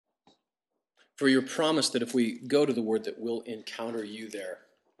for your promise that if we go to the Word that we'll encounter you there.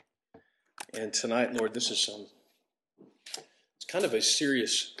 And tonight, Lord, this is it's kind of a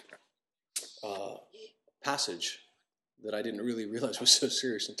serious passage that I didn't really realize was so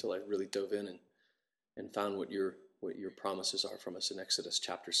serious until I really dove in and found what your promises are from us in Exodus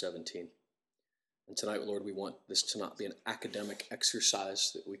chapter 17. And tonight, Lord, we want this to not be an academic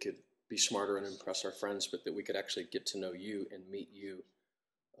exercise that we could be smarter and impress our friends, but that we could actually get to know you and meet you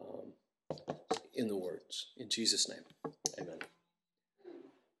in the words. In Jesus' name, amen.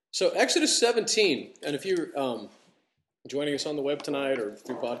 So Exodus 17, and if you're joining us on the web tonight or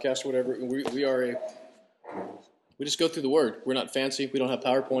through podcast or whatever, we just go through the Word. We're not fancy. We don't have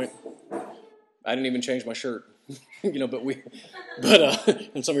PowerPoint. I didn't even change my shirt, and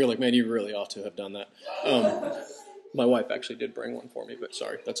some of you are like, man, you really ought to have done that. My wife actually did bring one for me, but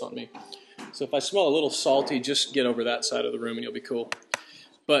sorry, that's on me. So if I smell a little salty, just get over that side of the room and you'll be cool.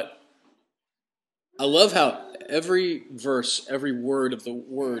 But I love how every verse, every word of the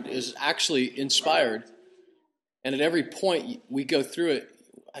Word is actually inspired. And at every point we go through it,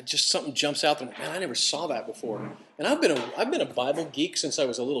 something jumps out there. Man, I never saw that before. And I've been a Bible geek since I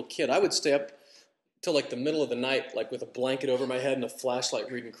was a little kid. I would stay up till like the middle of the night, like with a blanket over my head and a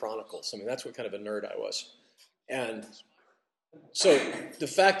flashlight reading Chronicles. I mean, that's what kind of a nerd I was. And so the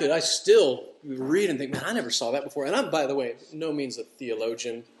fact that I still read and think, man, I never saw that before. And I'm, by the way, no means a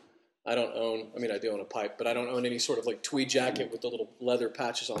theologian. I do own a pipe, but I don't own any sort of like tweed jacket with the little leather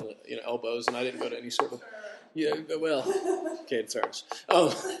patches on the elbows, and I didn't go to any sort of, okay, it's ours.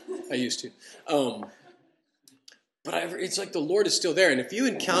 I used to. But it's like the Lord is still there. And if you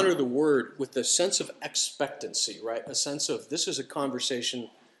encounter the Word with a sense of expectancy, right, a sense of this is a conversation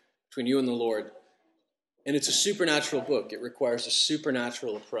between you and the Lord, and it's a supernatural book. It requires a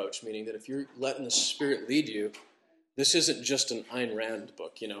supernatural approach, meaning that if you're letting the Spirit lead you, this isn't just an Ayn Rand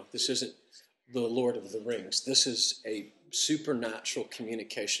book, This isn't the Lord of the Rings. This is a supernatural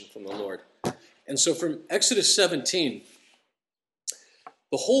communication from the Lord. And so from Exodus 17,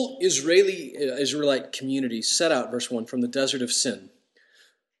 the whole Israelite community set out, verse 1, from the desert of Sin,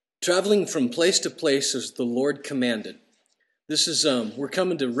 traveling from place to place as the Lord commanded. This is, we're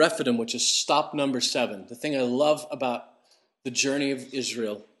coming to Rephidim, which is stop number 7. The thing I love about the journey of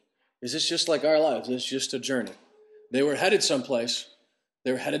Israel is it's just like our lives. It's just a journey. They were headed someplace.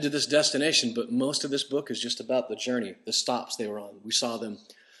 They were headed to this destination, but most of this book is just about the journey, the stops they were on. We saw them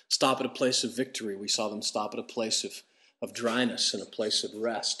stop at a place of victory. We saw them stop at a place of dryness and a place of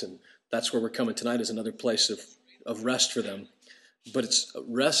rest. And that's where we're coming tonight, is another place of rest for them. But it's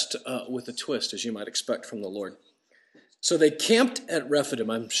rest with a twist, as you might expect from the Lord. So they camped at Rephidim.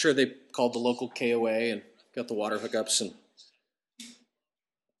 I'm sure they called the local KOA and got the water hookups. And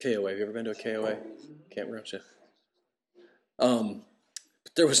KOA, have you ever been to a KOA? Campground? Yeah.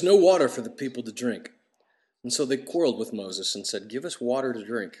 But there was no water for the people to drink. And so they quarreled with Moses and said, "Give us water to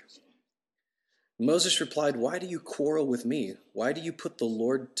drink." Moses replied, "Why do you quarrel with me? Why do you put the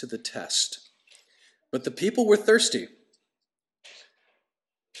Lord to the test?" But the people were thirsty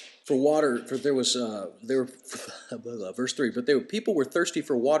for water, for there was, verse 3, people were thirsty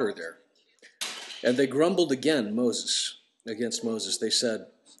for water there. And they grumbled against Moses. They said,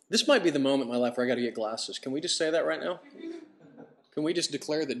 "This might be the moment in my life where I got to get glasses." Can we just say that right now? Can we just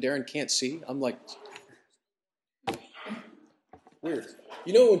declare that Darren can't see? I'm like, weird.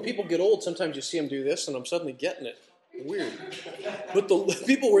 When people get old, sometimes you see them do this, and I'm suddenly getting it. Weird. But the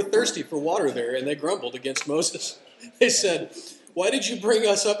people were thirsty for water there, and they grumbled against Moses. They said, "Why did you bring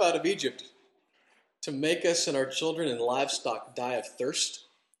us up out of Egypt? To make us and our children and livestock die of thirst?"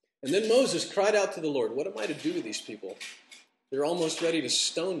 And then Moses cried out to the Lord, "What am I to do with these people? They're almost ready to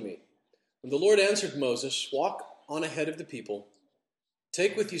stone me." And the Lord answered Moses, "Walk on ahead of the people.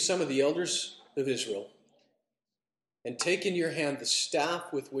 Take with you some of the elders of Israel, and take in your hand the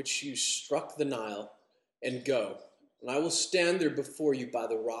staff with which you struck the Nile, and go. And I will stand there before you by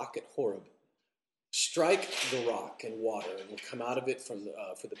the rock at Horeb. Strike the rock, and water will come out of it for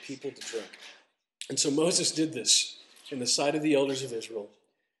the people to drink." And so Moses did this in the sight of the elders of Israel.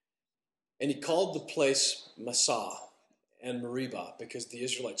 And he called the place Massah and Meribah, because the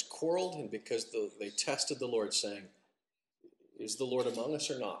Israelites quarreled and because they tested the Lord, saying, "Is the Lord among us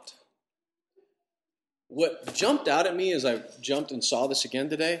or not?" What jumped out at me as I jumped and saw this again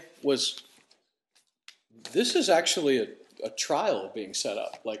today was this is actually a trial being set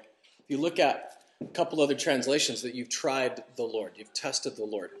up. Like, if you look at a couple other translations, that you've tried the Lord, you've tested the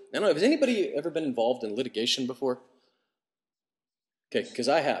Lord. I don't know, has anybody ever been involved in litigation before? Okay, because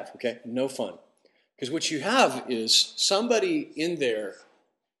I have, okay? No fun. Because what you have is somebody in there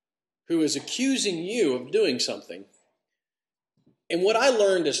who is accusing you of doing something. And what I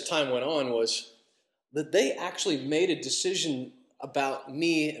learned as time went on was that they actually made a decision about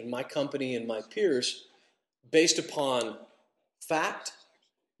me and my company and my peers based upon fact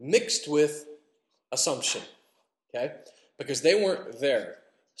mixed with assumption, okay? Because they weren't there.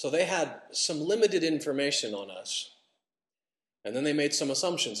 So they had some limited information on us. And then they made some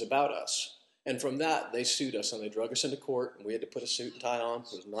assumptions about us. And from that, they sued us and they drug us into court. And we had to put a suit and tie on.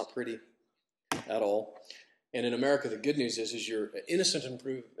 It was not pretty at all. And in America, the good news is you're innocent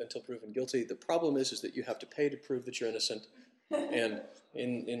until proven guilty. The problem is that you have to pay to prove that you're innocent. And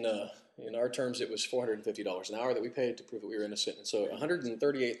in our terms, it was $450 an hour that we paid to prove that we were innocent. And so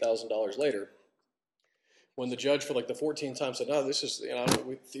 $138,000 later, when the judge for like the 14th time said, no, this is,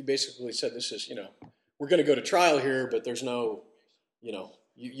 he basically said, this is, we're going to go to trial here, but there's no,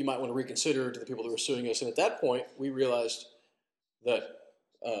 you might want to reconsider to the people that were suing us. And at that point, we realized that,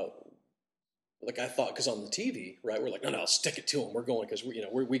 like I thought, because on the TV, right, we're like, no, stick it to them. We're going because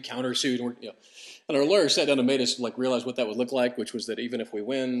we countersued, and our lawyer sat down and made us like realize what that would look like, which was that even if we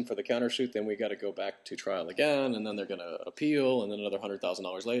win for the countersuit, then we got to go back to trial again, and then they're going to appeal, and then another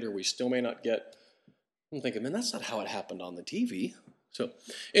 $100,000 later, we still may not get. I'm thinking, man, that's not how it happened on the TV. So,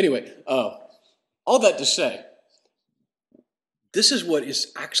 anyway, all that to say, this is what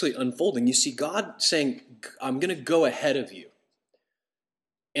is actually unfolding. You see God saying, I'm going to go ahead of you.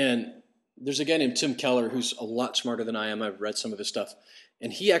 And there's a guy named Tim Keller who's a lot smarter than I am. I've read some of his stuff.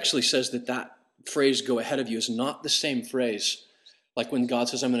 And he actually says that phrase, go ahead of you, is not the same phrase like when God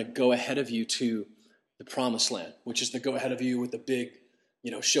says, I'm going to go ahead of you to the promised land, which is the go ahead of you with the big,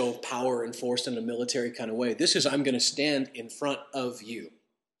 show of power enforced in a military kind of way. This is, I'm going to stand in front of you.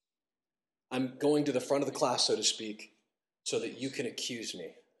 I'm going to the front of the class, so to speak, so that you can accuse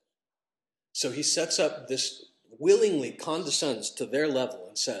me. So he sets up this, willingly condescends to their level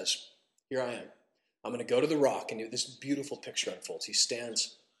and says, here I am. I'm going to go to the rock, and this beautiful picture unfolds. He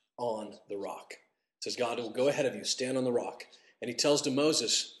stands on the rock. He says, God will go ahead of you, stand on the rock. And he tells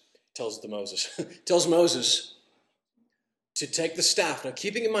Moses to take the staff. Now,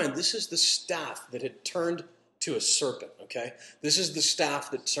 keeping in mind, this is the staff that had turned to a serpent, okay? This is the staff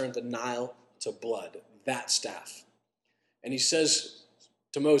that turned the Nile to blood, that staff. And he says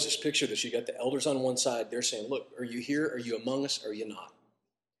to Moses, picture this, you got the elders on one side, they're saying, look, are you here? Are you among us? Are you not?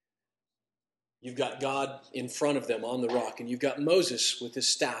 You've got God in front of them on the rock, and you've got Moses with his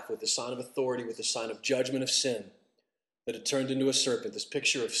staff, with the sign of authority, with the sign of judgment of sin that had turned into a serpent, this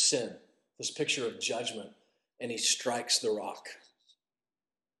picture of sin, this picture of judgment, and he strikes the rock.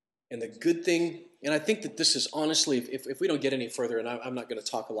 And the good thing, and I think that this is honestly, if we don't get any further, and I'm not going to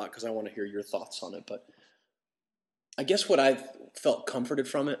talk a lot because I want to hear your thoughts on it, but I guess what I felt comforted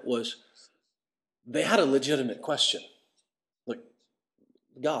from it was they had a legitimate question. Like,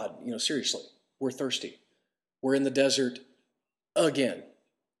 God, seriously, we're thirsty. We're in the desert again.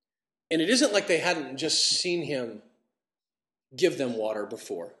 And it isn't like they hadn't just seen him give them water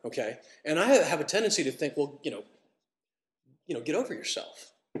before, okay? And I have a tendency to think, well, get over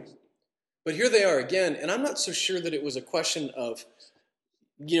yourself. But here they are again, and I'm not so sure that it was a question of,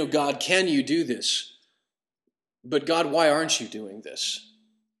 God, can you do this? But God, why aren't you doing this?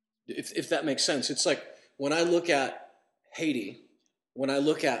 If that makes sense. It's like when I look at Haiti, when I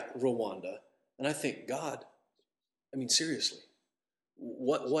look at Rwanda, and I think, God, seriously,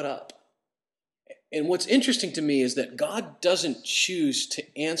 what up? And what's interesting to me is that God doesn't choose to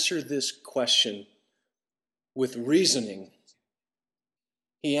answer this question with reasoning.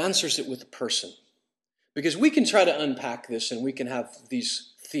 He answers it with a person. Because we can try to unpack this and we can have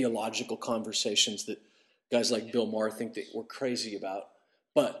these theological conversations that guys like Bill Maher think that we're crazy about.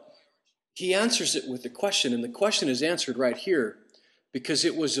 But he answers it with a question, and the question is answered right here because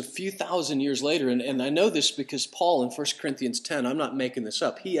it was a few thousand years later. And I know this because Paul in 1 Corinthians 10, I'm not making this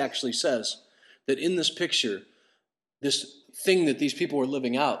up, he actually says that in this picture, this thing that these people were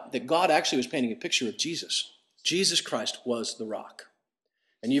living out, that God actually was painting a picture of Jesus. Jesus Christ was the rock.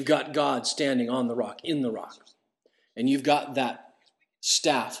 And you've got God standing on the rock, in the rock. And you've got that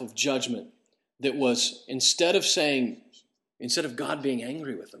staff of judgment that was, instead of God being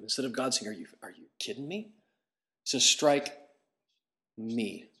angry with them, instead of God saying, are you kidding me? It says, strike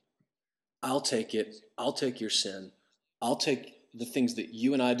me. I'll take it. I'll take your sin. I'll take the things that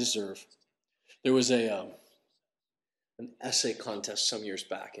you and I deserve. There was an essay contest some years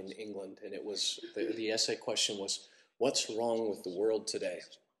back in England, and it was the essay question was, what's wrong with the world today?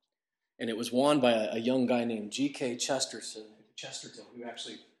 And it was won by a young guy named G.K. Chesterton, who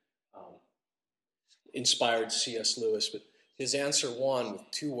actually inspired C.S. Lewis. But his answer won with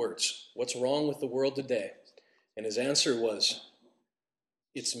two words: what's wrong with the world today? And his answer was,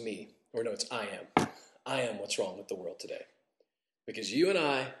 it's me. Or no, it's I am. I am what's wrong with the world today. Because you and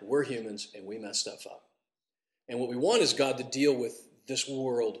I, we're humans, and we mess stuff up. And what we want is God to deal with this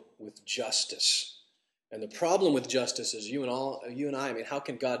world with justice. And the problem with justice is you and I mean, how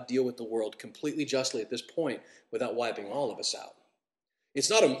can God deal with the world completely justly at this point without wiping all of us out? It's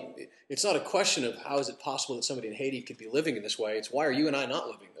not a question of how is it possible that somebody in Haiti could be living in this way. It's why are you and I not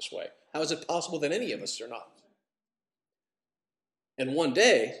living this way? How is it possible that any of us are not? And one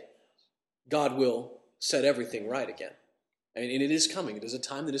day, God will set everything right again. And it is coming. It is a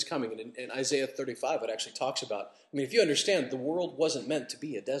time that is coming. And in Isaiah 35, it actually talks about, I mean, if you understand, the world wasn't meant to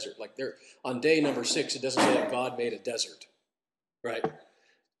be a desert. Like on day number 6, it doesn't say that God made a desert, right?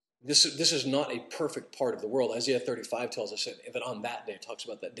 This is not a perfect part of the world. Isaiah 35 tells us that on that day, it talks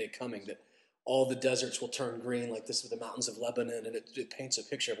about that day coming, that all the deserts will turn green like this with the mountains of Lebanon, and it paints a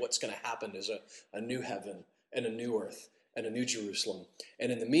picture of what's going to happen as a new heaven and a new earth and a new Jerusalem.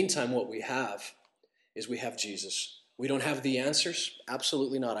 And in the meantime, what we have is we have Jesus. We don't have the answers.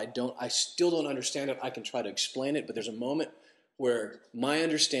 Absolutely not. I still don't understand it. I can try to explain it, but there's a moment where my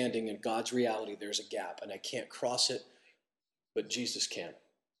understanding and God's reality, there's a gap, and I can't cross it, but Jesus can.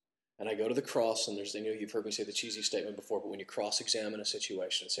 And I go to the cross, and you've heard me say the cheesy statement before, but when you cross-examine a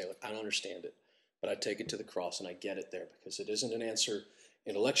situation and say, look, I don't understand it, but I take it to the cross and I get it there because it isn't an answer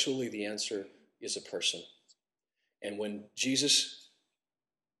intellectually. The answer is a person. And when Jesus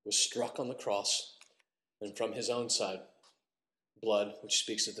was struck on the cross, and from his own side, blood, which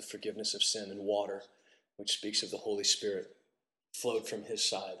speaks of the forgiveness of sin, and water, which speaks of the Holy Spirit, flowed from his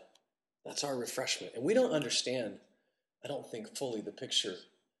side. That's our refreshment. And we don't understand, I don't think, fully the picture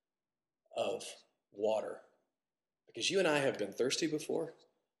of water. Because you and I have been thirsty before,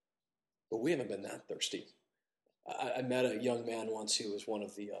 but we haven't been that thirsty. I met a young man once who was one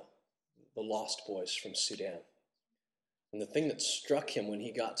of the lost boys from Sudan. And the thing that struck him when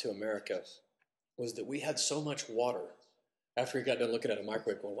he got to America was that we had so much water. After he got done looking at a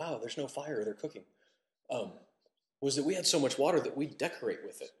microwave going, wow, there's no fire, they're cooking. Was that we had so much water that we decorate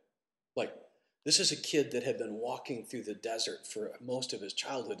with it. Like, this is a kid that had been walking through the desert for most of his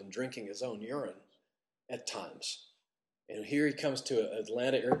childhood and drinking his own urine at times. And here he comes to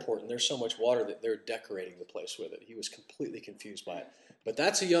Atlanta airport, and there's so much water that they're decorating the place with it. He was completely confused by it. But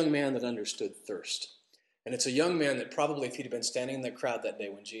that's a young man that understood thirst. And it's a young man that probably, if he'd have been standing in the crowd that day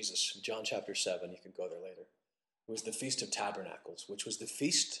when Jesus, John chapter 7, you can go there later, it was the Feast of Tabernacles, which was the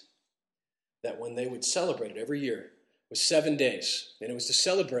feast that when they would celebrate it every year, it was 7 days. And it was to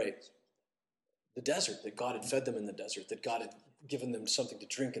celebrate the desert, that God had fed them in the desert, that God had given them something to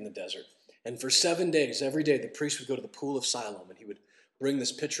drink in the desert. And for 7 days, every day, the priest would go to the pool of Siloam, and he would bring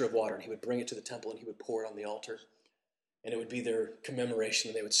this pitcher of water, and he would bring it to the temple, and he would pour it on the altar. And it would be their commemoration,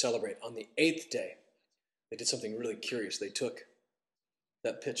 and they would celebrate. On the 8th day, they did something really curious. They took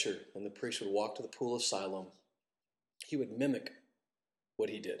that pitcher, and the priest would walk to the pool of Siloam. He would mimic what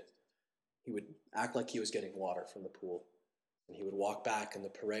he did. He would act like he was getting water from the pool. And he would walk back, and the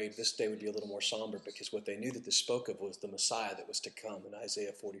parade this day would be a little more somber because what they knew that this spoke of was the Messiah that was to come. In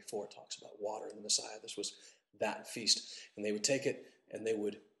Isaiah 44, it talks about water and the Messiah. This was that feast. And they would take it, and they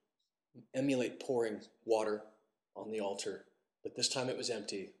would emulate pouring water on the altar. But this time it was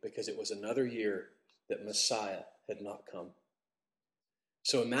empty because it was another year that Messiah had not come.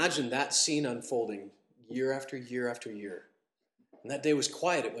 So imagine that scene unfolding year after year after year. And that day was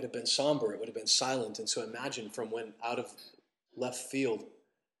quiet. It would have been somber. It would have been silent. And so imagine from when out of left field,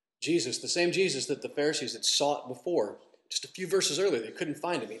 Jesus, the same Jesus that the Pharisees had sought before, just a few verses earlier, they couldn't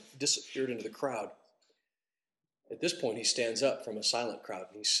find him. He disappeared into the crowd. At this point, he stands up from a silent crowd.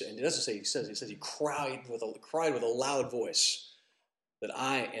 And it doesn't say he says, he cried with a loud voice that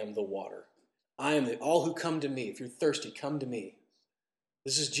I am the water. I am all who come to me. If you're thirsty, come to me.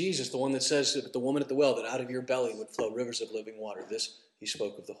 This is Jesus, the one that says to the woman at the well that out of your belly would flow rivers of living water. This, he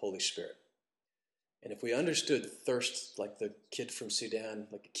spoke of the Holy Spirit. And if we understood thirst like the kid from Sudan,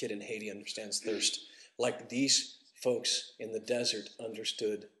 like the kid in Haiti understands thirst, like these folks in the desert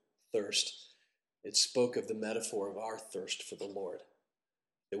understood thirst, it spoke of the metaphor of our thirst for the Lord.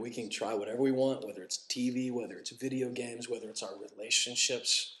 That we can try whatever we want, whether it's TV, whether it's video games, whether it's our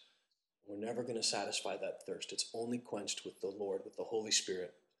relationships. We're never going to satisfy that thirst. It's only quenched with the Lord, with the Holy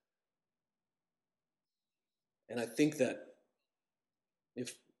Spirit. And I think that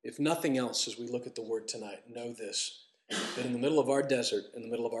if nothing else, as we look at the word tonight, know this, that in the middle of our desert, in the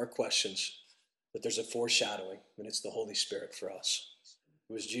middle of our questions, that there's a foreshadowing, and it's the Holy Spirit for us.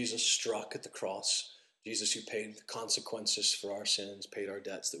 It was Jesus struck at the cross, Jesus who paid the consequences for our sins, paid our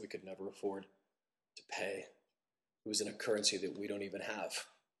debts that we could never afford to pay. It was in a currency that we don't even have,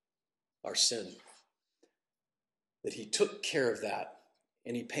 our sin. That he took care of that,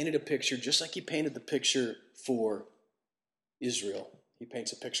 and he painted a picture, just like he painted the picture for Israel, he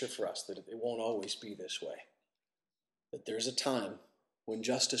paints a picture for us that it won't always be this way. That there's a time when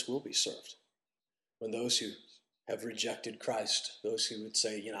justice will be served. When those who have rejected Christ, those who would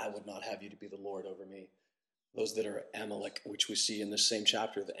say, I would not have you to be the Lord over me, those that are Amalek, which we see in this same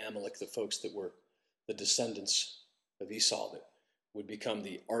chapter, the Amalek, the folks that were the descendants of Esau that would become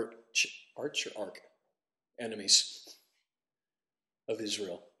the arch enemies of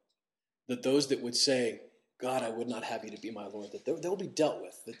Israel. That those that would say, God, I would not have you to be my Lord, that they'll be dealt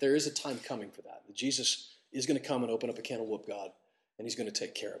with, that there is a time coming for that Jesus is going to come and open up a can of whoop God, and he's going to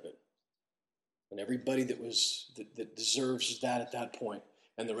take care of it. And everybody that deserves that at that point.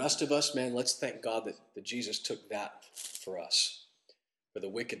 And the rest of us, man, let's thank God that Jesus took that for us. For the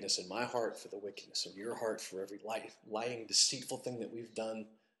wickedness in my heart, for the wickedness in your heart, for every lying, deceitful thing that we've done.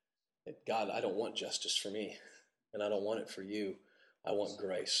 That God, I don't want justice for me, and I don't want it for you. I want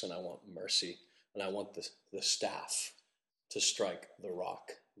grace, and I want mercy, and I want the staff to strike the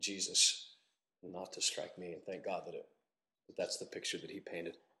rock, Jesus, not to strike me. And thank God that that's the picture that he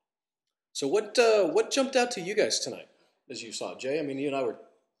painted. So what jumped out to you guys tonight as you saw it? Jay, I mean, you and I were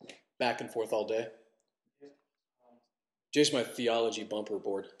back and forth all day. Jay's my theology bumper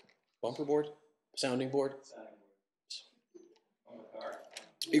board. Bumper board? Sounding board?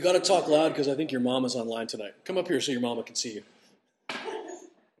 You got to talk loud because I think your mama's online tonight. Come up here so your mama can see you.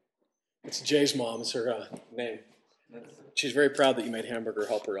 It's Jay's mom. It's her name. She's very proud that you made Hamburger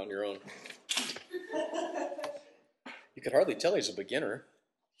Helper on your own. You could hardly tell he's a beginner.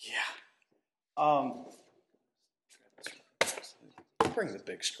 Yeah. Bring the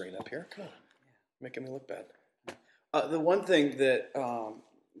big screen up here. Come on. Making me look bad. The one thing that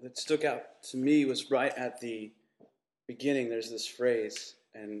stuck out to me was right at the beginning. There's this phrase,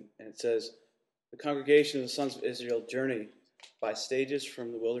 and it says, "The congregation of the sons of Israel journey by stages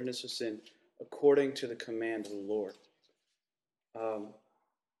from the wilderness of sin, according to the command of the Lord."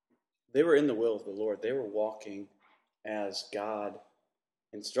 They were in the will of the Lord. They were walking as God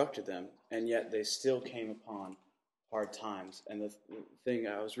instructed them, and yet they still came upon hard times. And the thing,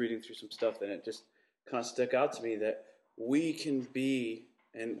 I was reading through some stuff, and it just kind of stuck out to me that we can be,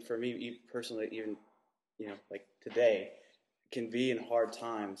 and for me personally, even like today, can be in hard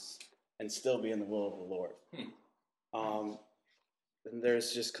times and still be in the will of the Lord. And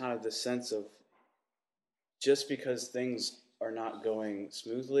there's just kind of this sense of just because things are not going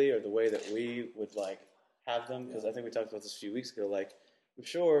smoothly or the way that we would like have them, because I think we talked about this a few weeks ago, like I'm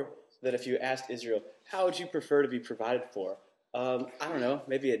sure that if you asked Israel, how would you prefer to be provided for? I don't know,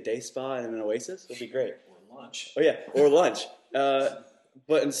 maybe a day spa and an oasis would be great. Or lunch. Oh yeah, or lunch.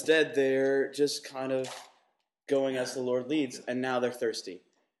 But instead they're just kind of going as the Lord leads, and now they're thirsty.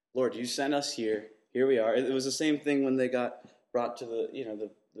 Lord, you sent us here. Here we are. It was the same thing when they got brought to the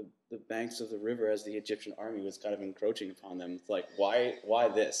banks of the river as the Egyptian army was kind of encroaching upon them. It's like, why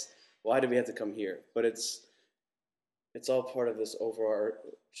this? Why do we have to come here? But it's all part of this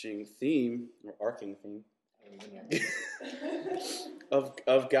overarching theme, or arcing theme,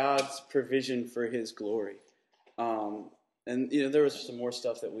 of God's provision for his glory. And there was some more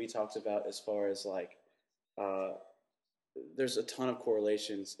stuff that we talked about as far as like there's a ton of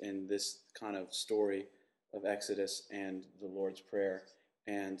correlations in this kind of story of Exodus and the Lord's Prayer.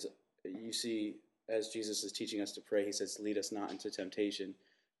 And you see, as Jesus is teaching us to pray, he says, lead us not into temptation.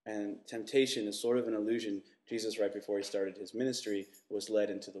 And temptation is sort of an illusion. Jesus, right before he started his ministry, was led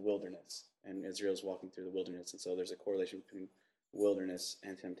into the wilderness. And Israel's walking through the wilderness. And so there's a correlation between wilderness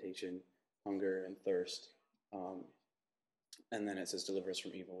and temptation, hunger and thirst. And then it says, deliver us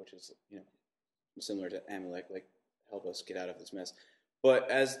from evil, which is, similar to Amalek, like, help us get out of this mess. But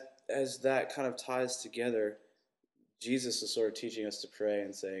as that kind of ties together, Jesus is sort of teaching us to pray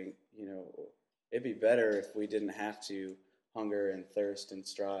and saying, it'd be better if we didn't have to hunger and thirst and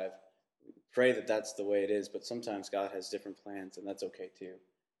strive. Pray that that's the way it is, but sometimes God has different plans, and that's okay too.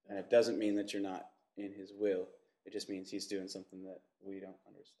 And it doesn't mean that you're not in his will. It just means he's doing something that we don't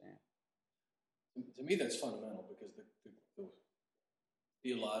understand. To me, that's fundamental, because the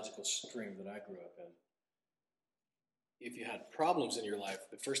theological stream that I grew up in, if you had problems in your life,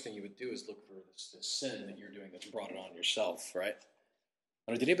 the first thing you would do is look for this sin that you're doing that's brought it on yourself, right?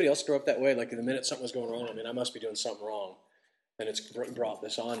 I mean, did anybody else grow up that way? Like, the minute something was going wrong, I must be doing something wrong, and it's brought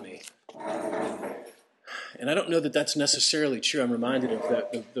this on me. And I don't know that that's necessarily true. I'm reminded of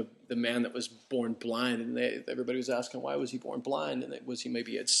the man that was born blind, and everybody was asking, why was he born blind? And was he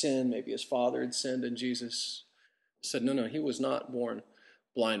maybe had sinned, maybe his father had sinned, and Jesus said, no, he was not born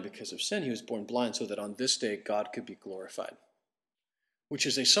blind because of sin. He was born blind so that on this day God could be glorified, which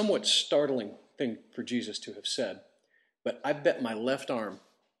is a somewhat startling thing for Jesus to have said. But I bet my left arm,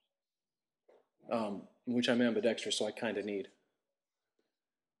 which I'm ambidextrous, so I kind of need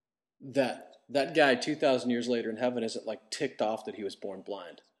that guy 2,000 years later in heaven isn't like ticked off that he was born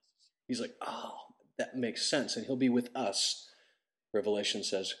blind. He's like, oh, that makes sense. And he'll be with us, Revelation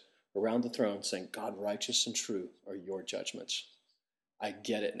says, around the throne saying, God, righteous and true are your judgments. I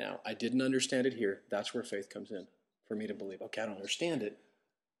get it now. I didn't understand it here. That's where faith comes in for me to believe. Okay, I don't understand it,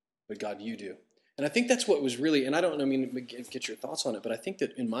 but God, you do. And I think that's what was really, and I don't get your thoughts on it, but I think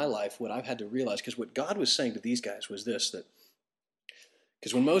that in my life, what I've had to realize, because what God was saying to these guys was this, that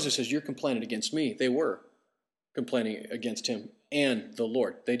because when Moses says, you're complaining against me, they were complaining against him and the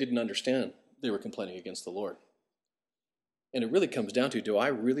Lord. They didn't understand they were complaining against the Lord. And it really comes down to, do I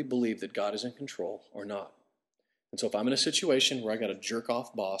really believe that God is in control or not? And so if I'm in a situation where I got a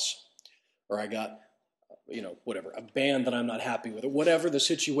jerk-off boss, or I got, whatever, a band that I'm not happy with, or whatever the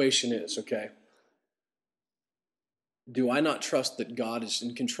situation is, okay, do I not trust that God is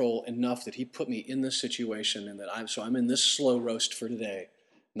in control enough that he put me in this situation and that I'm in this slow roast for today,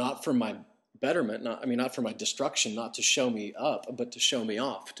 not for my betterment, not for my destruction, not to show me up, but to show me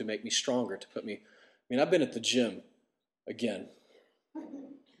off, to make me stronger, to put me, I've been at the gym again.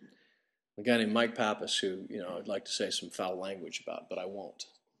 A guy named Mike Pappas, who, I'd like to say some foul language about, but I won't.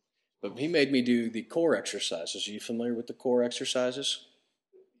 But he made me do the core exercises. Are you familiar with the core exercises?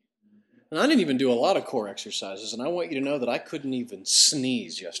 And I didn't even do a lot of core exercises, and I want you to know that I couldn't even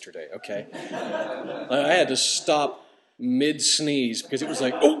sneeze yesterday, okay? I had to stop mid-sneeze because it was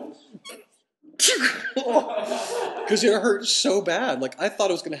like, oh! Because it hurt so bad. Like, I thought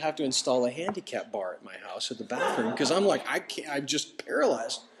I was going to have to install a handicap bar at my house at the bathroom because I'm like, I'm just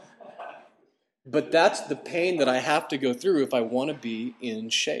paralyzed. But that's the pain that I have to go through if I want to be in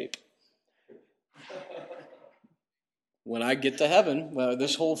shape. When I get to heaven,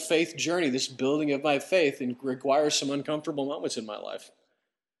 this whole faith journey, this building of my faith, requires some uncomfortable moments in my life.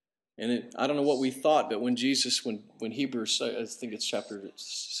 And I don't know what we thought, but when Jesus, when Hebrews, I think it's chapter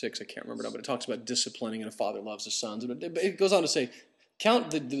 6, I can't remember now, but it talks about disciplining and a father loves his sons. But it goes on to say, count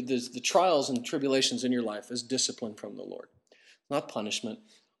the trials and tribulations in your life as discipline from the Lord. Not punishment.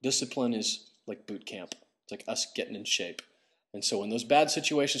 Discipline is like boot camp. It's like us getting in shape. And so when those bad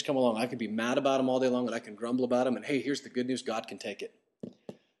situations come along, I can be mad about them all day long and I can grumble about them. And hey, here's the good news, God can take it.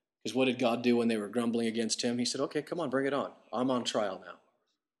 Because what did God do when they were grumbling against him? He said, okay, come on, bring it on. I'm on trial now.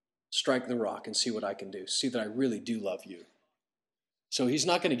 Strike the rock and see what I can do. See that I really do love you. So he's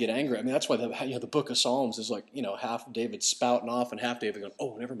not going to get angry. That's why the book of Psalms is like, half David spouting off and half David going,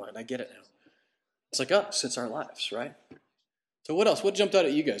 oh, never mind, I get it now. It's like us, it's our lives, right? So what else? What jumped out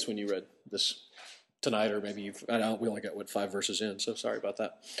at you guys when you read this tonight, or maybe we only got 5 verses in, so sorry about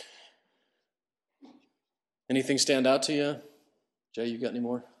that. Anything stand out to you? Jay, you got any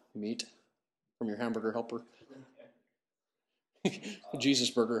more meat from your hamburger helper? Jesus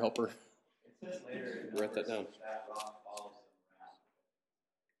burger helper. Write that down.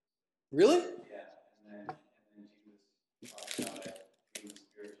 Really? Yeah, and then Jesus talks about it being the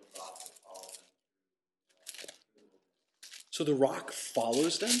spiritual rock that follows them. So the rock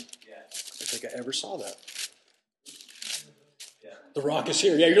follows them? Yeah. I don't think I ever saw that. Yeah. The rock is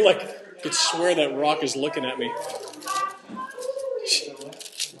here. Yeah, you're like, I could swear that rock is looking at me.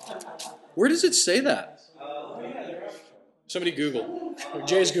 Where does it say that? Somebody Google.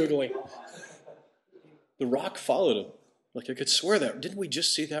 Jay's Googling. The rock followed him. Like, I could swear that. Didn't we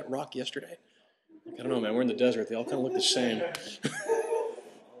just see that rock yesterday? Like, I don't know, man. We're in the desert. They all kind of look the same. I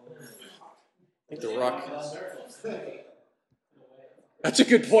think the rock... That's a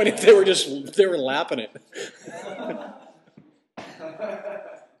good point. If they were lapping it.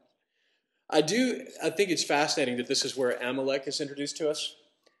 I think it's fascinating that this is where Amalek is introduced to us.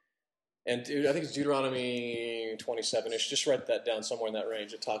 And I think it's Deuteronomy 27-ish. Just write that down somewhere in that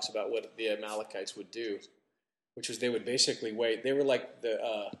range. It talks about what the Amalekites would do, which was they would basically wait. They were like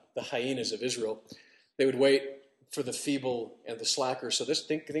the hyenas of Israel. They would wait for the feeble and the slacker. So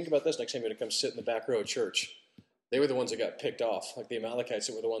think about this next time you're going to come sit in the back row of church. They were the ones that got picked off. Like the Amalekites,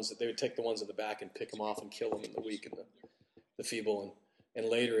 that were the ones that they would take the ones in the back and pick them off and kill them in the weak and the feeble. And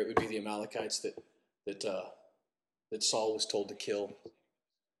later it would be the Amalekites that Saul was told to kill.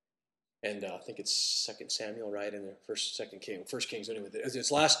 And I think it's 2 Samuel, right, in the First Kings. Anyway, it's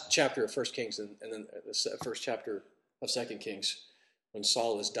last chapter of 1 Kings, and then the first chapter of 2 Kings, when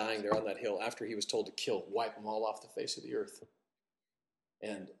Saul is dying there on that hill after he was told to wipe them all off the face of the earth.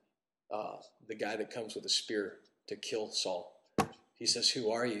 And the guy that comes with a spear to kill Saul, he says,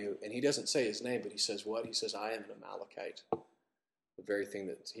 "Who are you?" And he doesn't say his name, but he says what? He says, "I am an Amalekite." The very thing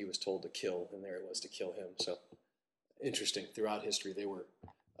that he was told to kill, and there it was to kill him. So interesting. Throughout history, they were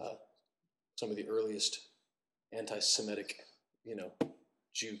some of the earliest anti-Semitic,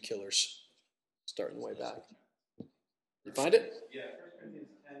 Jew killers, starting way back. You find it? Yeah, 1 Corinthians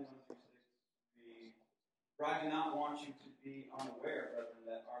 10, 1 through For I do not want you to be unaware, brethren,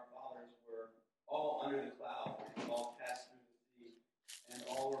 that our fathers were all under the cloud, and all passed through the sea, and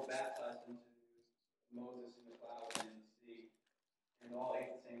all were baptized into Moses in the cloud and in the sea, and all ate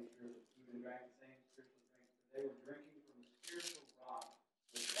the same spiritual food and drank the same spiritual drink, for they were drinking from the spiritual rock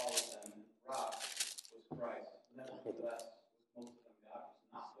which followed them, and the rock was Christ. Nevertheless, with most of them God was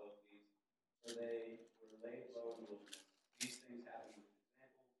not both these, for they were laid low in the wilderness. These things happened as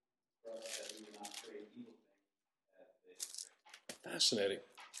examples for us, that we would not trade evil things as they trade. Fascinating.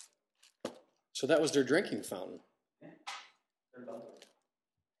 So that was their drinking fountain. Yeah, they're bubbling.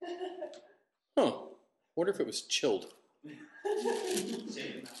 Huh. Wonder if it was chilled.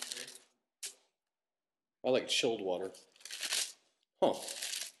 I like chilled water. Huh.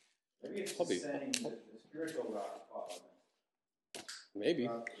 Maybe it's Probably. just saying that the spiritual rock followed him. Maybe.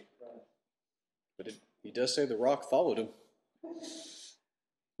 But he does say the rock followed him.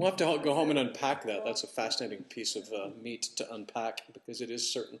 We'll have to go home and unpack that. That's a fascinating piece of meat to unpack because it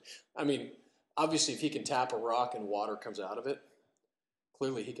is certain. I mean, obviously, if he can tap a rock and water comes out of it,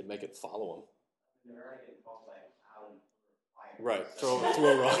 clearly he can make it follow him. They're already getting called like out and fire. Right. Throw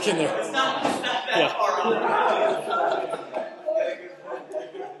a rock in there. It's not that far.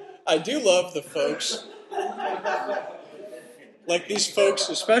 I do love the folks, like these folks,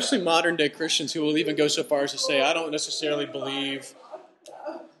 especially modern day Christians, who will even go so far as to say, I don't necessarily believe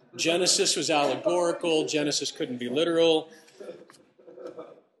Genesis was allegorical, Genesis couldn't be literal,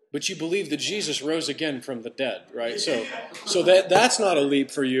 but you believe that Jesus rose again from the dead, right? So that's not a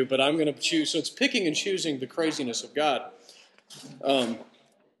leap for you, but I'm going to choose. So it's picking and choosing the craziness of God,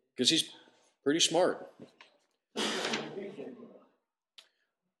 because he's pretty smart.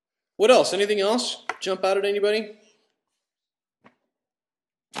 What else? Anything else jump out at anybody?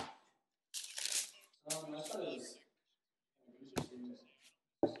 I thought it was interesting.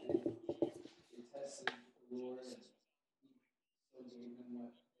 They tested the Lord and so gave them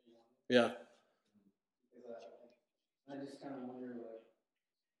what they wanted. Yeah. Because I just kind of wonder, like,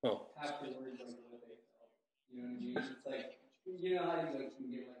 Oh. afterwards, like, what they felt. You know what I mean? It's like, you know how you like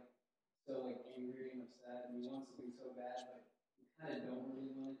can get like so like angry and upset, and you want something so bad, but you kind of don't really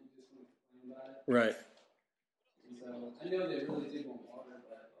want it. You just want to complain about it. Right. And so I know they really did want water,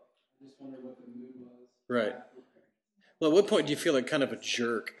 but I just wonder what the mood was. Right. Well, at what point do you feel like kind of a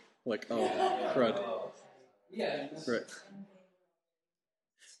jerk? Like, oh, crud. Yeah. Right.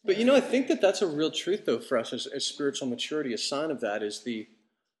 But, you know, I think that that's a real truth, though, for us as spiritual maturity. A sign of that is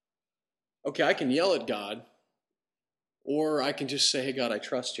okay, I can yell at God, or I can just say, hey, God, I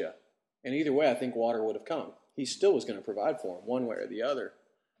trust you. And either way, I think water would have come. He still was going to provide for him one way or the other.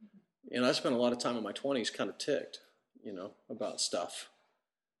 And I spent a lot of time in my 20s kind of ticked, about stuff.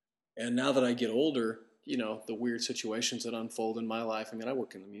 And now that I get older, the weird situations that unfold in my life. I mean, I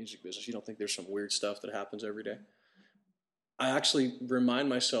work in the music business. You don't think there's some weird stuff that happens every day? I actually remind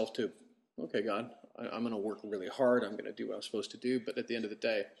myself okay, God, I'm going to work really hard. I'm going to do what I'm supposed to do. But at the end of the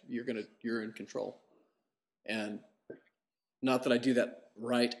day, you're in control. And not that I do that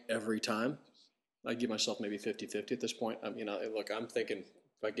right every time. I give myself maybe 50-50 at this point. Look, I'm thinking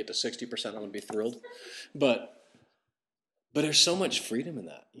if I get to 60%, I'm going to be thrilled. But there's so much freedom in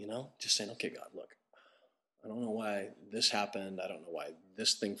that, just saying, okay, God, look, I don't know why this happened. I don't know why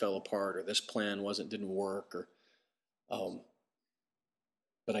this thing fell apart or this plan didn't work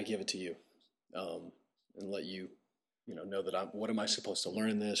but I give it to you, and let you, know that what am I supposed to learn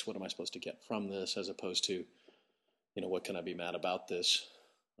in this? What am I supposed to get from this, as opposed to, what can I be mad about this?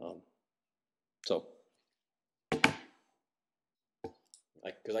 Because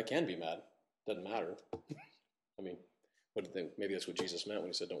I can be mad. Doesn't matter. I mean, maybe that's what Jesus meant when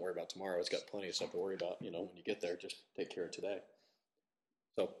he said, don't worry about tomorrow. It's got plenty of stuff to worry about. When you get there, just take care of today.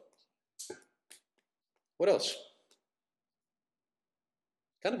 So, what else?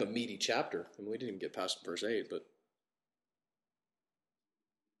 Kind of a meaty chapter. I mean, we didn't even get past verse 8, but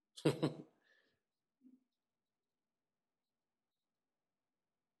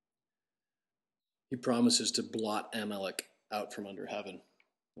he promises to blot Amalek out from under heaven.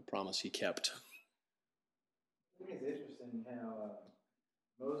 The promise he kept. I think it's interesting how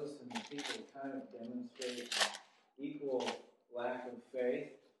Moses and the people kind of demonstrate an equal lack of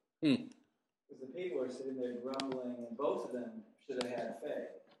faith. Because the people are sitting there grumbling, and both of them should have had faith.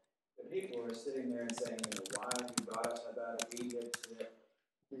 The people are sitting there and saying, why have you brought us out of Egypt? So that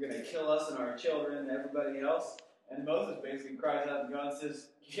you're going to kill us and our children and everybody else? And Moses basically cries out to God and says,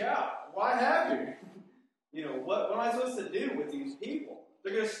 yeah, why have you? What am I supposed to do with these people?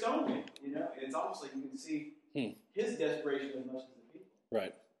 They're going to stone me. It's almost like you can see his desperation as much as the people.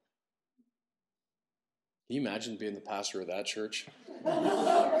 Right. Can you imagine being the pastor of that church?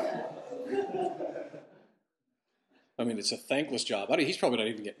 I mean, it's a thankless job. He's probably not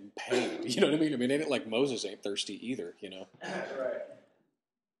even getting paid. You know what I mean? I mean, ain't it like Moses ain't thirsty either, you know? Right.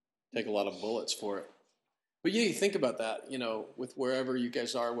 Take a lot of bullets for it. But yeah, you think about that, you know, with wherever you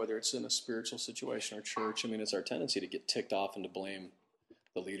guys are, whether it's in a spiritual situation or church. I mean, it's our tendency to get ticked off and to blame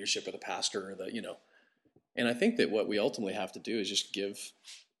the leadership or the pastor or the, you know. And I think that what we ultimately have to do is just give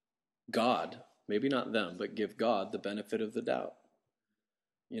God, maybe not them, but give God the benefit of the doubt.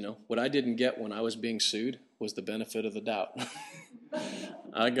 You know, what I didn't get when I was being sued was the benefit of the doubt.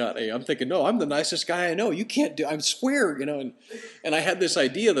 I'm thinking, no, I'm the nicest guy I know. You can't do, I swear, you know, and I had this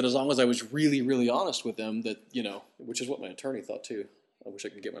idea that as long as I was really, really honest with them that, you know, which is what my attorney thought too. I wish I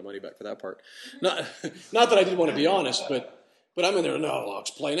could get my money back for that part. Not that I didn't want to be honest, but I'm in there, no, I'll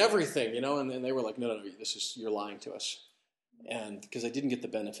explain everything, you know, and they were like, no, you're lying to us. And because I didn't get the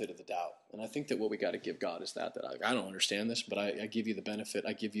benefit of the doubt. And I think that what we got to give God is that I don't understand this, but I give you the benefit.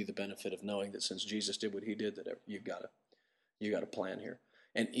 I give you the benefit of knowing that since Jesus did what he did, that you got a plan here.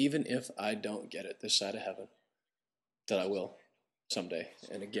 And even if I don't get it this side of heaven, that I will someday.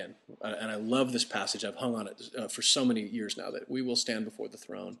 And again, and I love this passage. I've hung on it for so many years now, that we will stand before the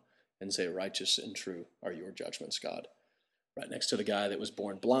throne and say, righteous and true are your judgments, God. Right next to the guy that was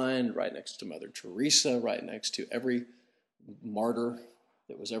born blind, right next to Mother Teresa, right next to every martyr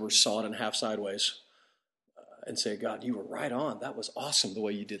that was ever sawed in half sideways, and say, God, you were right on. That was awesome the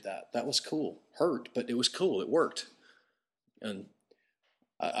way you did that. That was cool. Hurt, but it was cool. It worked. And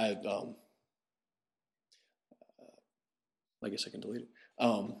I guess I can delete it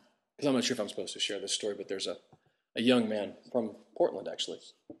because I'm not sure if I'm supposed to share this story, but there's a young man from Portland, actually,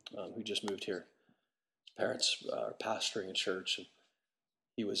 who just moved here. His parents are pastoring a church, and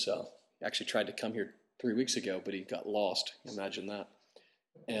he was actually tried to come here 3 weeks ago, but he got lost. Imagine that.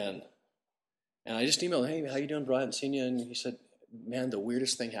 And I just emailed him, hey, how you doing, bro? I haven't seen you. And he said, man, the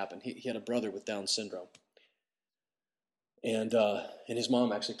weirdest thing happened. He had a brother with Down syndrome. And his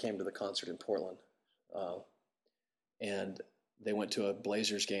mom actually came to the concert in Portland. And they went to a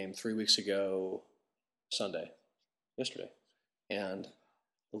Blazers game 3 weeks ago, yesterday. And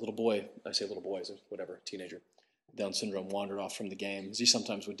the little boy, I say little boy, as whatever, teenager, Down syndrome, wandered off from the game, as he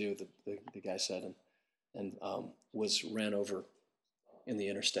sometimes would do, the guy said, and was ran over in the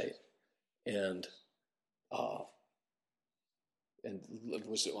interstate, and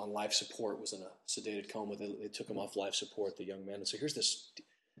was on life support, was in a sedated coma. They took him off life support, the young man. And so here's this,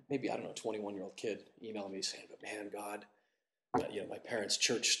 maybe, 21-year-old kid emailing me saying, but man, God, you know, my parents'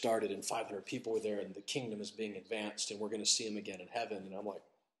 church started and 500 people were there and the kingdom is being advanced and we're going to see him again in heaven. And I'm like,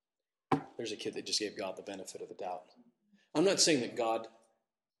 there's a kid that just gave God the benefit of the doubt. I'm not saying that God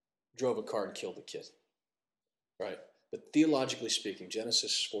drove a car and killed the kid, right? But theologically speaking,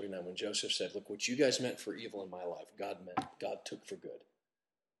 Genesis 49, when Joseph said, look, what you guys meant for evil in my life, God took for good.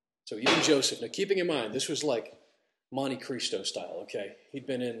 So even Joseph, now keeping in mind, this was like Monte Cristo style, okay? He'd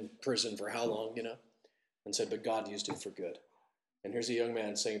been in prison for how long, you know? And said, but God used it for good. And here's a young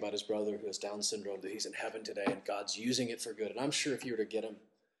man saying about his brother who has Down syndrome that he's in heaven today and God's using it for good. And I'm sure if you were to get him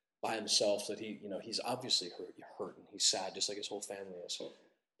by himself, that he's obviously hurt and he's sad, just like his whole family is.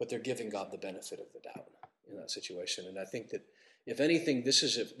 But they're giving God the benefit of the doubt in that situation. And I think that if anything, this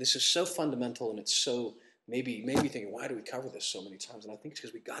is so fundamental, and it's so maybe thinking, why do we cover this so many times? And I think it's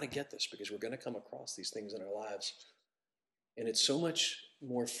because we got to get this, because we're going to come across these things in our lives, and it's so much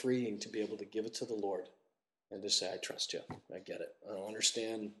more freeing to be able to give it to the Lord and to say, I trust you. I get it. I don't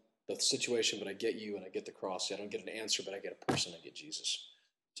understand the situation, but I get you, and I get the cross. I don't get an answer, but I get a person. I get Jesus.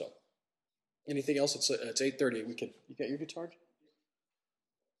 So, anything else? It's 8:30. You got your guitar?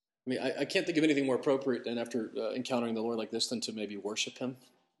 I mean, I can't think of anything more appropriate than after encountering the Lord like this than to maybe worship him.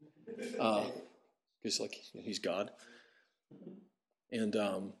 Because, he's God. And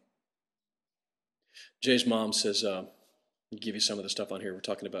Jay's mom says, I'll give you some of the stuff on here. We're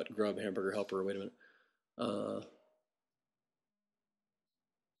talking about Grub, Hamburger Helper. Wait a minute.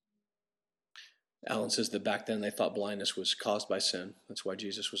 Alan says that back then they thought blindness was caused by sin. That's why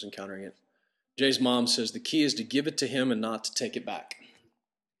Jesus was encountering it. Jay's mom says the key is to give it to him and not to take it back.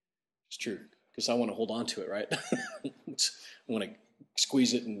 It's true, because I want to hold on to it, right? I want to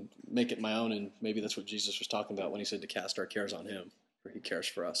squeeze it and make it my own, and maybe that's what Jesus was talking about when he said to cast our cares on him, for he cares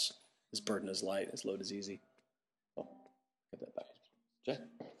for us. His burden is light, his load is easy. Oh, get that back. Jay?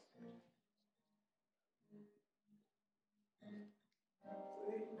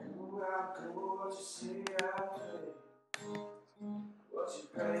 What you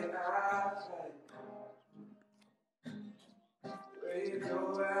pray, I pray. Where you go,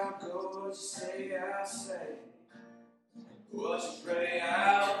 I'll go. What you say, I'll say. What you pray,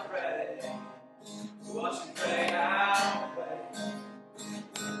 I'll pray. What you pray, I'll pray.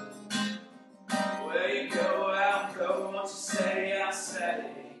 Where you go, I'll go.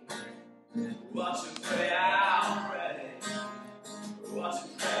 Watch him pray, I'll pray. Watch him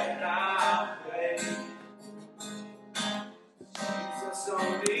pray, I'll pray. Jesus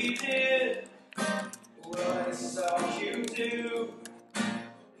only did what he saw you do.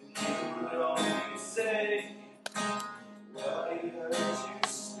 He would only say what he heard you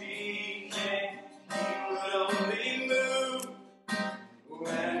speaking. He would only move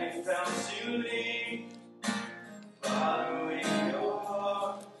when he found you lead. Following your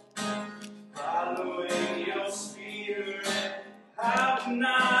heart, following your spirit. How can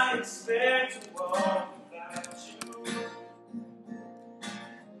I expect to walk without you?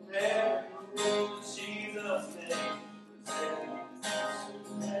 Every rule Jesus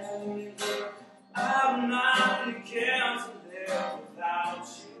made, I'm not content to live without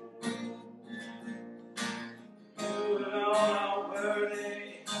you. You alone are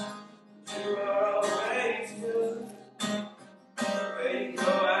worthy. You are always good. Where you go,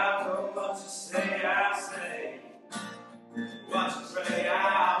 I'll go. What you say, I'll say. What you pray,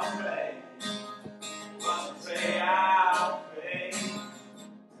 I'll pray. What you pray, I'll pray.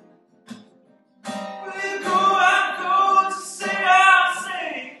 Where you go, I'll go. What you say, I'll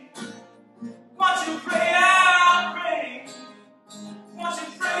say. What you pray, I'll pray. What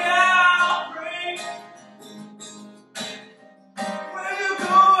you pray, I'll pray. Where you go,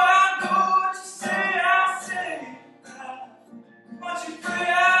 I'll go. What you say, I'll say. What you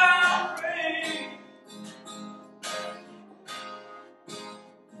pray, I'll pray.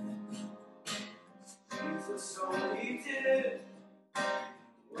 Jesus only did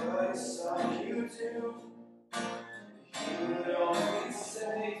what he saw you do. He would only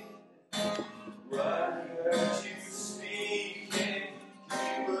say what he heard you speaking.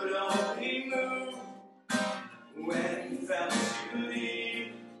 He would only move when he found you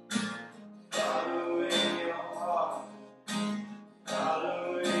lead. Following your heart,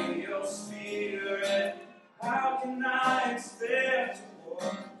 following your spirit. How can I expect to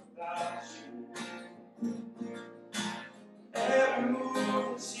walk without you? Every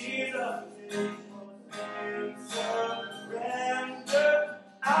move Jesus did was in surrender.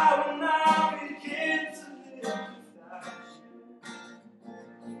 I will not begin to live without you.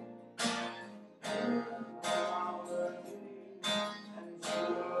 You are worthy, and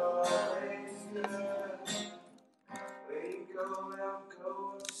you are always good. Where you go, I'll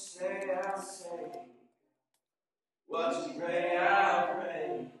go. What you say, I'll say. What you pray, I'll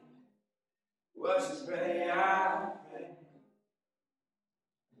pray. What you pray, I'll pray.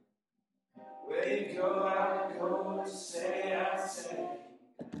 Where you go, I'll go. What you say, I'll say.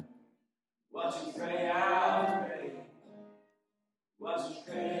 What you pray, I'll pray. What you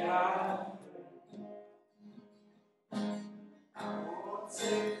pray, I'll pray. I won't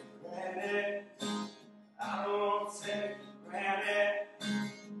take granted. I won't take granted.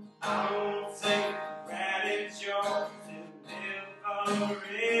 I won't take granted your deliverance.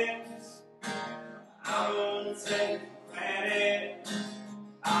 I won't take granted.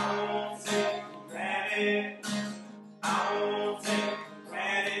 I won't take granted. I won't take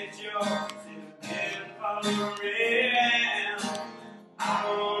granted your deliverance. I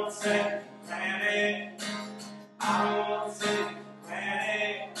won't take granted. I won't take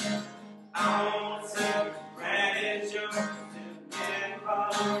granted. I won't take granted your deliverance.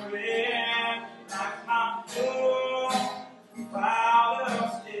 Like my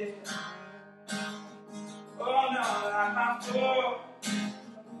forefathers did. Oh no, like my forefathers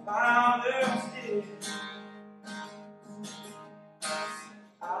did.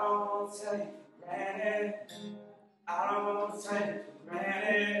 I don't take for granted. I don't take for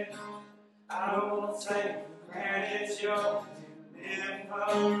granted. I don't take for granted your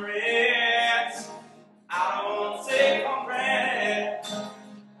deliverance. I don't take for granted.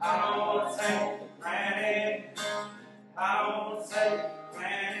 I don't take for granted. I don't take for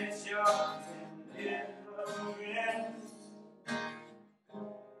granted your deliverance.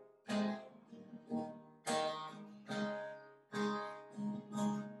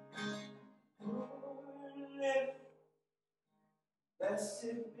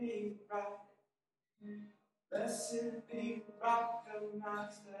 Blessed be the rock. Blessed be the rock of my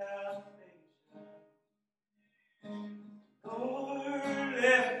salvation. Lord,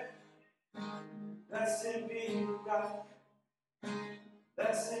 blessed be the rock.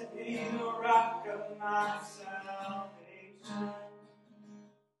 Blessed be the rock of my salvation.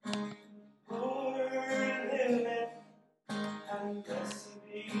 Lord, and blessed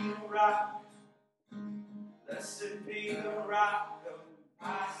be the rock. Blessed be the rock of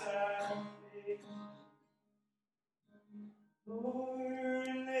my salvation. Lord,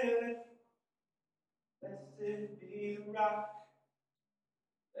 liveth. Blessed be the rock.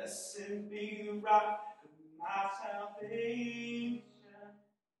 Blessed be the rock of my salvation.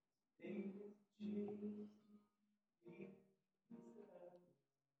 Thank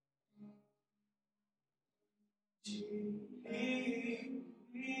you,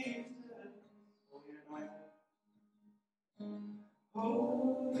 Jesus.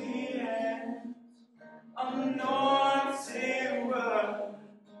 Holy and anointed word,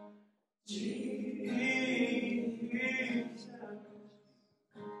 Jesus.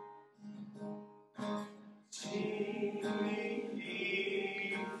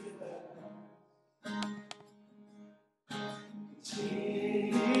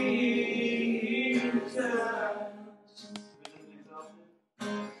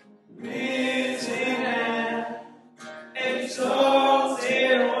 Risen and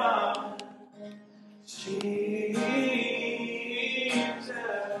exalted one, Jesus.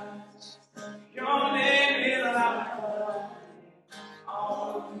 Your name is like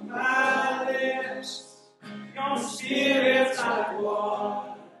on my lips. Your spirit's like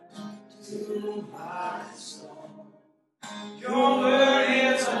water to my soul. Your word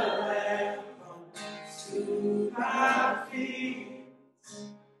is a lamp to my feet.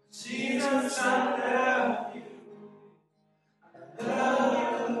 Jesus, I love you. I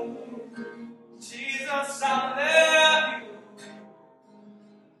love you. Jesus, I love you.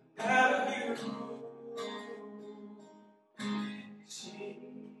 Love you.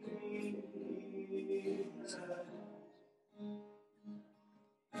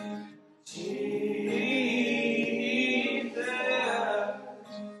 Jesus.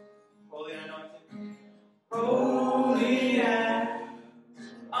 Holy and anointed. Holy and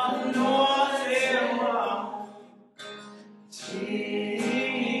anointed one. Jesus.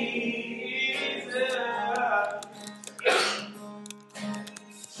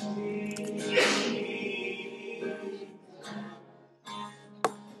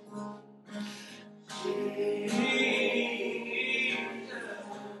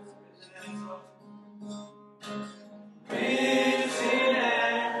 Risen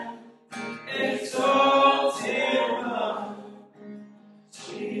and exalted one,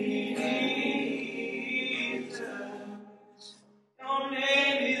 Jesus. Your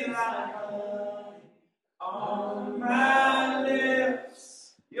name is like honey on my lips.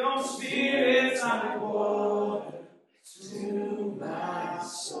 Your spirit's like water to my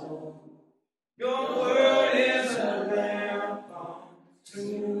soul. Your word is a lamp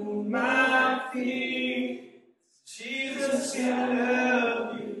to my feet. Jesus, we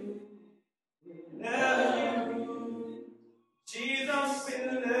love you. We love you. Jesus, we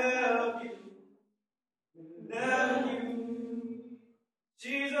love you. We love you.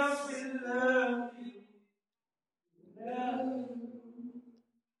 Jesus, we love you. We love you.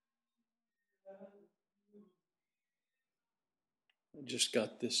 I just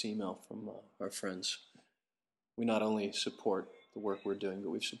got this email from our friends. We not only support the work we're doing,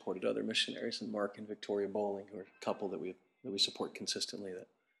 but we've supported other missionaries, and Mark and Victoria Bowling, who are a couple that we support consistently. That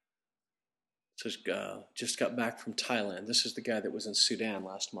says just got back from Thailand. This is the guy that was in Sudan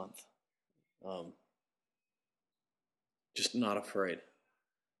last month. Just not afraid.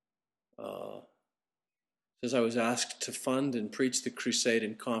 Says I was asked to fund and preach the crusade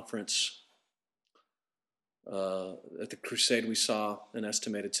and conference. At the crusade, we saw an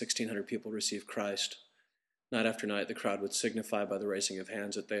estimated 1,600 people receive Christ. Night after night, the crowd would signify by the raising of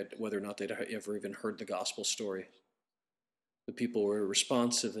hands that whether or not they'd ever even heard the gospel story. The people were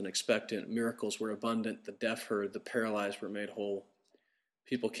responsive and expectant. Miracles were abundant. The deaf heard. The paralyzed were made whole.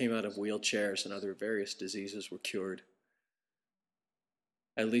 People came out of wheelchairs, and other various diseases were cured.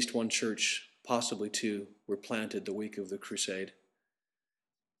 At least one church, possibly two, were planted the week of the crusade.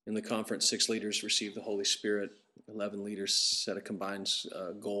 In the conference, 6 leaders received the Holy Spirit. 11 leaders set a combined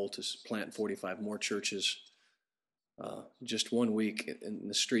goal to plant 45 more churches. Just 1 week in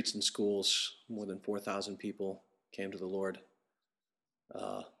the streets and schools, more than 4,000 people came to the Lord.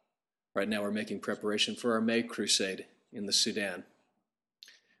 Right now we're making preparation for our May crusade in the Sudan.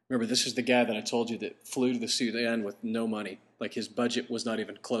 Remember, this is the guy that I told you that flew to the Sudan with no money. Like, his budget was not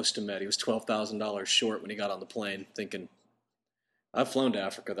even close to met. He was $12,000 short when he got on the plane, thinking, I've flown to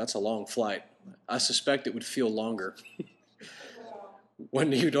Africa. That's a long flight. I suspect it would feel longer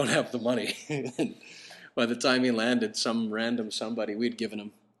when you don't have the money. By the time he landed, some random somebody, we'd given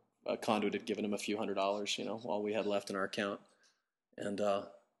him, a conduit had given him a few $100s, all we had left in our account. And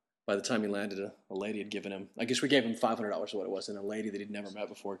by the time he landed, a lady had given him, I guess we gave him $500 or what it was, and a lady that he'd never met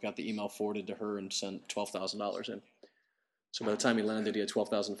before got the email forwarded to her and sent $12,000 in. So by the time he landed, he had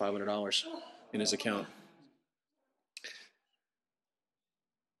 $12,500 in his account.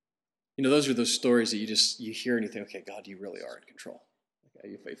 Those are those stories that you hear and you think, okay, God, you really are in control.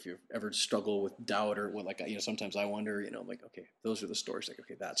 If you ever struggle with doubt or what, like, sometimes I wonder, I'm like, okay, those are the stories. Like,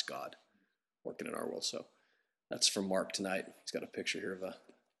 okay, that's God working in our world. So that's from Mark tonight. He's got a picture here of a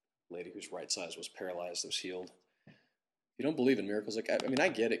lady whose right side was paralyzed, that was healed. If you don't believe in miracles, like, I mean, I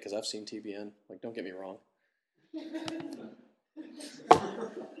get it because I've seen TBN. Like, don't get me wrong.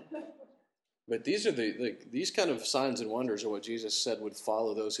 But these are these kind of signs and wonders are what Jesus said would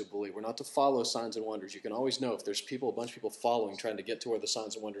follow those who believe. We're not to follow signs and wonders. You can always know if there's a bunch of people following, trying to get to where the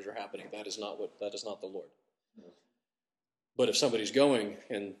signs and wonders are happening. That is not the Lord. But if somebody's going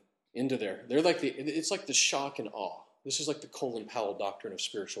and into there, they're like it's like the shock and awe. This is like the Colin Powell doctrine of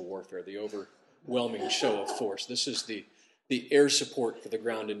spiritual warfare, the overwhelming show of force. This is the air support for the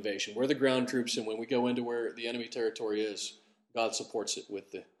ground invasion. We're the ground troops, and when we go into where the enemy territory is, God supports it with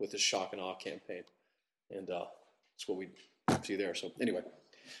the shock and awe campaign, and that's what we see there. So anyway,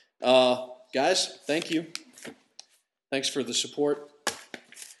 guys, thank you. Thanks for the support.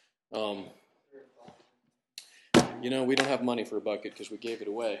 We don't have money for a bucket because we gave it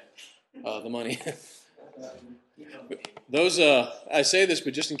away. The money. Those I say this,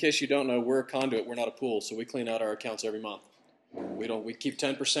 but just in case you don't know, we're a conduit. We're not a pool, so we clean out our accounts every month. We keep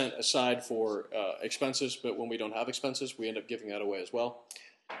 10% aside for expenses, but when we don't have expenses, we end up giving that away as well.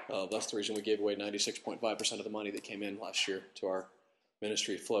 That's the reason we gave away 96.5% of the money that came in last year to our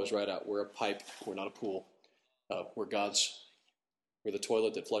ministry. It flows right out. We're a pipe. We're not a pool. We're the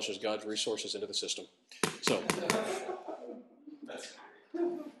toilet that flushes God's resources into the system. So,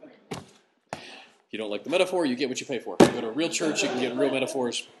 if you don't like the metaphor, you get what you pay for. You go to a real church, you can get real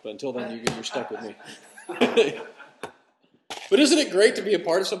metaphors, but until then, you're stuck with me. But isn't it great to be a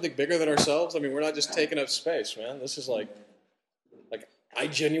part of something bigger than ourselves? I mean, we're not just taking up space, man. This is like I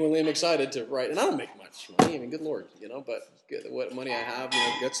genuinely am excited to write, and I don't make much money. I mean, good Lord, but what money I have,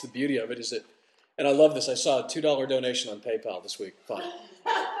 that's the beauty of it. Is it? And I love this. I saw a $2 donation on PayPal this week. Fine.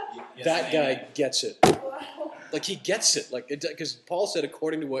 That guy gets it. Like, he gets it. Like, because Paul said,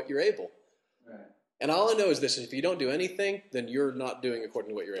 according to what you're able. Right. And all I know is this: if you don't do anything, then you're not doing according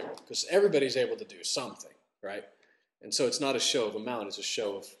to what you're able. Because everybody's able to do something, right? And so it's not a show of amount; it's a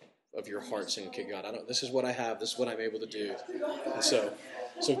show of your heart saying, "Okay, God, this is what I have. This is what I'm able to do." And so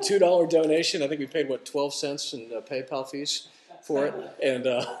 $2 donation. I think we paid 12 cents in PayPal fees for it. And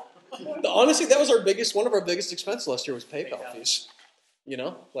honestly, that was one of our biggest expenses last year was PayPal fees.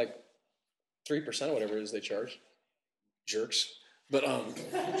 Like 3% or whatever it is they charge. Jerks. But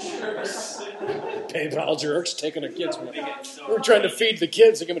PayPal jerks taking the kids. We're trying to feed the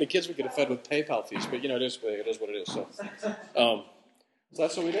kids. Think how many kids we could have fed with PayPal fees. But it is what it is. So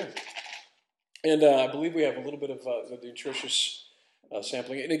that's what we do. And I believe we have a little bit of the nutritious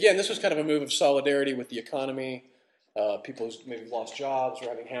sampling. And again, this was kind of a move of solidarity with the economy. People who maybe lost jobs. We're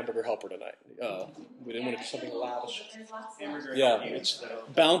having hamburger helper tonight. We didn't want to do something lavish. Yeah, it's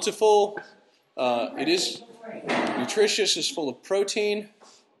bountiful. It is nutritious. It's full of protein.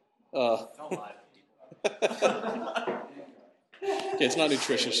 Okay, it's not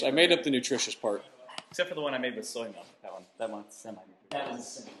nutritious. I made up the nutritious part. Except for the one I made with soy milk. That one's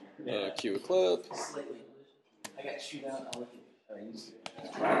semi-nutritious. Cue a clip. I got chewed out. I used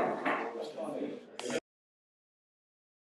to.